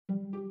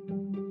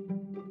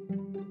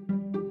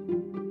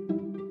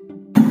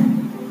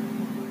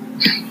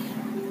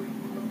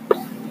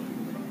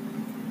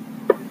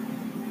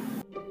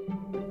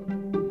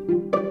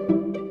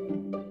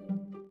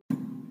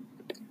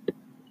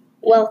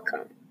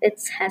Welcome.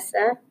 It's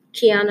Hessa,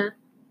 Kiana,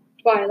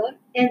 Twyla,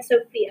 and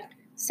Sophia.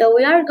 So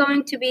we are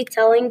going to be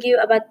telling you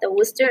about the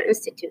Worcester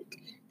Institute.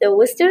 The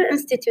Worcester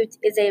Institute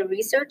is a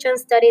research and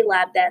study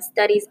lab that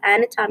studies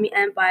anatomy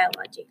and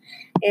biology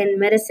in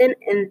medicine.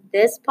 In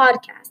this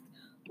podcast,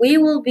 we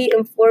will be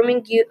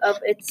informing you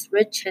of its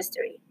rich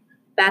history,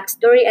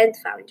 backstory, and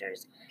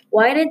founders.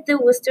 Why did the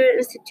Worcester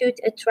Institute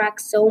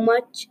attract so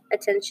much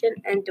attention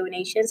and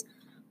donations?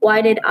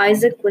 Why did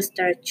Isaac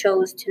Worcester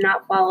chose to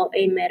not follow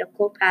a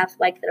medical path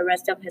like the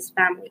rest of his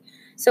family?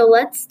 So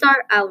let's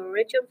start our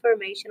rich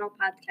informational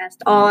podcast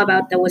all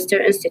about the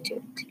Worcester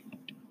Institute.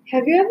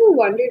 Have you ever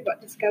wondered what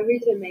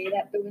discoveries are made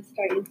at the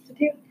Worcester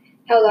Institute?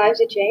 How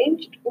lives are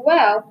changed?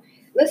 Well,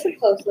 listen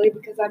closely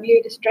because I'm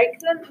here to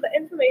strengthen the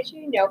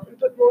information you know and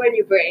put more in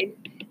your brain.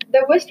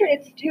 The Worcester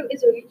Institute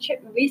is a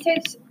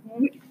research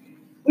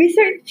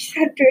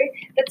center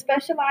that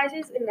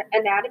specializes in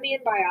anatomy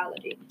and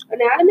biology.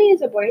 Anatomy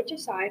is a branch of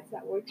science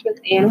that works with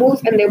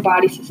animals and their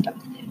body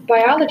systems.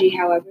 Biology,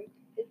 however,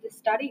 is the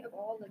study of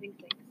all living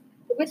things.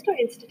 The Worcester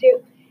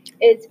Institute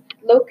is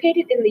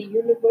located in the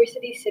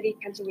University City,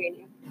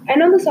 Pennsylvania. I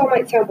know this all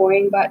might sound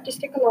boring, but just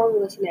stick along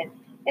and listen in.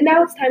 And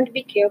now it's time to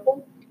be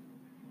careful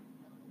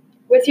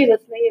with your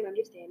listening and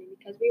understanding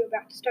because we are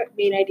about to start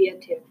main idea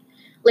 2.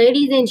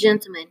 Ladies and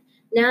gentlemen,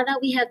 now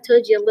that we have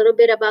told you a little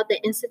bit about the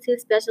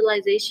Institute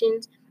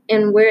specializations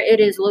and where it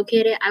is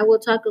located, I will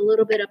talk a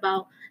little bit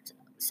about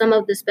some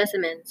of the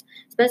specimens.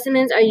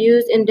 Specimens are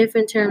used in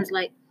different terms.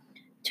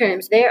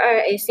 They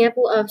are a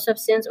sample of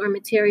substance or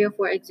material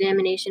for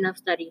examination of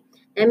study.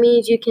 That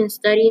means you can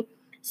study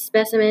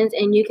specimens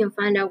and you can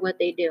find out what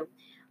they do.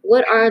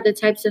 What are the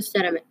types of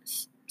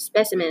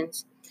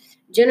specimens?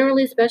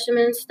 Generally,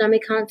 specimens'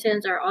 stomach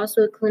contents are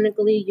also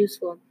clinically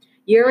useful.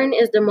 Urine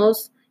is the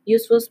most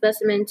useful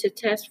specimen to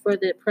test for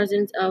the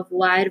presence of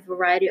wide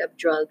variety of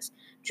drugs,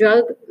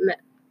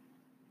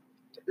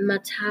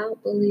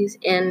 metabolites,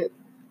 and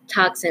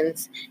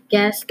toxins.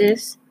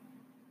 Gases.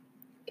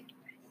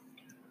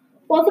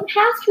 While the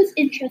past was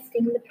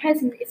interesting, the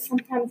present is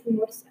sometimes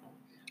more so.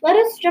 Let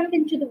us jump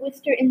into the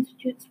Worcester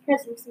Institute's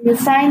presence in the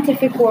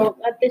scientific world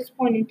at this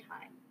point in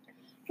time.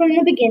 From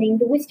the beginning,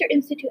 the Worcester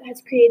Institute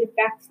has created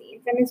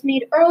vaccines and has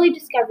made early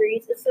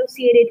discoveries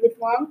associated with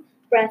lung,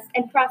 breast,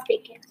 and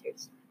prostate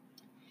cancers,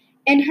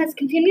 and has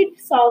continued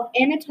to solve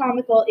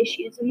anatomical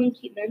issues among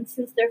humans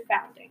since their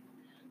founding.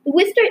 The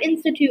Worcester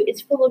Institute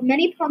is full of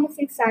many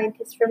promising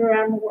scientists from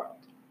around the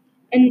world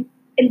and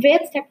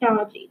advanced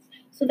technologies,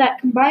 so that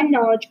combined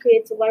knowledge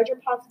creates a larger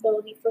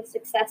possibility for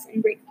success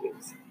and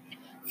breakthroughs.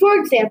 For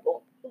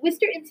example, the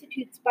Worcester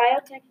Institute's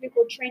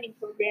Biotechnical Training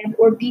Program,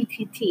 or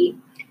BTT,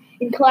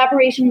 in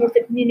collaboration with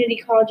the Community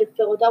College of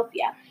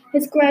Philadelphia,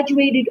 has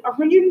graduated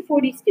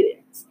 140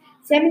 students,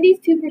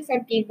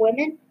 72% being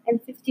women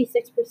and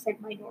 56%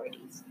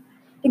 minorities.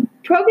 The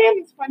program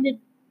is funded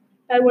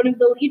by one of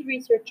the lead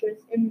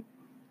researchers in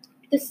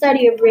the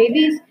study of the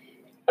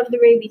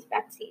rabies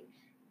vaccine,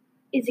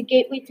 is a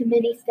gateway to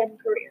many STEM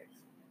careers.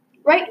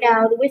 Right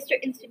now, the Worcester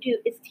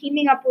Institute is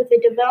teaming up with a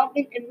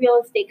development and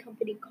real estate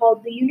company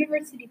called the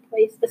University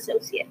Place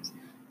Associates,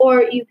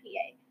 or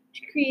UPA,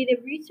 to create a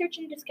research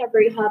and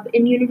discovery hub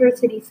in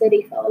University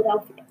City,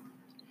 Philadelphia.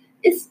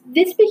 This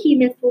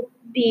behemoth will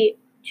be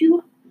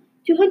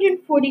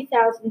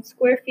 240,000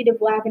 square feet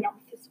of lab and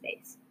office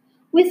space.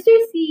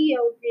 Worcester's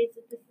CEO agrees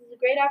that this is a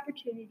great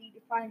opportunity to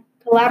find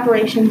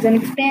collaborations and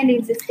expand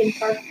existing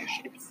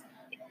partnerships.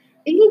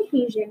 In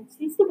conclusion,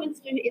 since the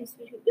Worcester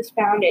Institute was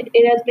founded,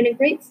 it has been a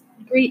great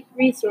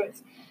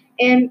resource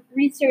and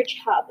research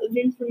hub of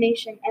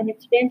information and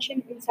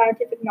expansion in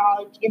scientific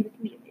knowledge in the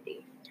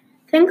community.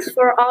 Thanks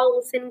for all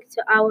listening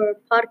to our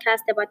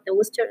podcast about the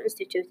Worcester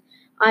Institute.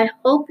 I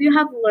hope you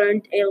have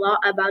learned a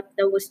lot about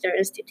the Worcester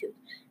Institute.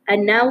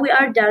 And now we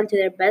are down to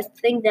the best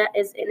thing that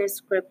is in a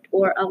script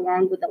or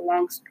along with a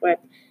long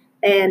script,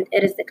 and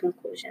it is the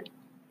conclusion.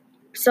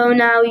 So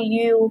now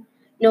you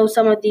know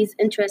some of these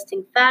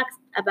interesting facts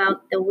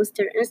about the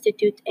Worcester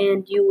Institute,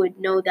 and you would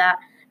know that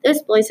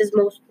this place is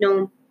most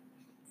known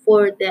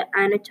for the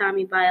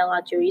Anatomy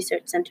Biology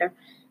Research Center.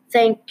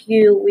 Thank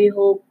you. We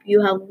hope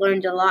you have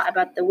learned a lot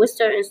about the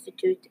Worcester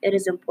Institute. It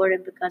is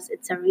important because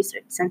it's a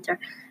research center,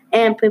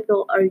 and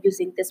people are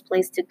using this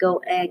place to go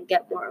and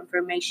get more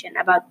information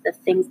about the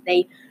things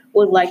they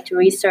would like to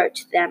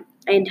research them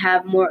and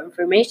have more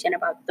information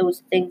about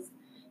those things.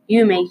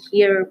 You may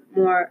hear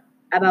more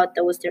about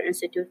the Worcester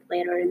Institute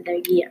later in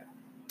the year.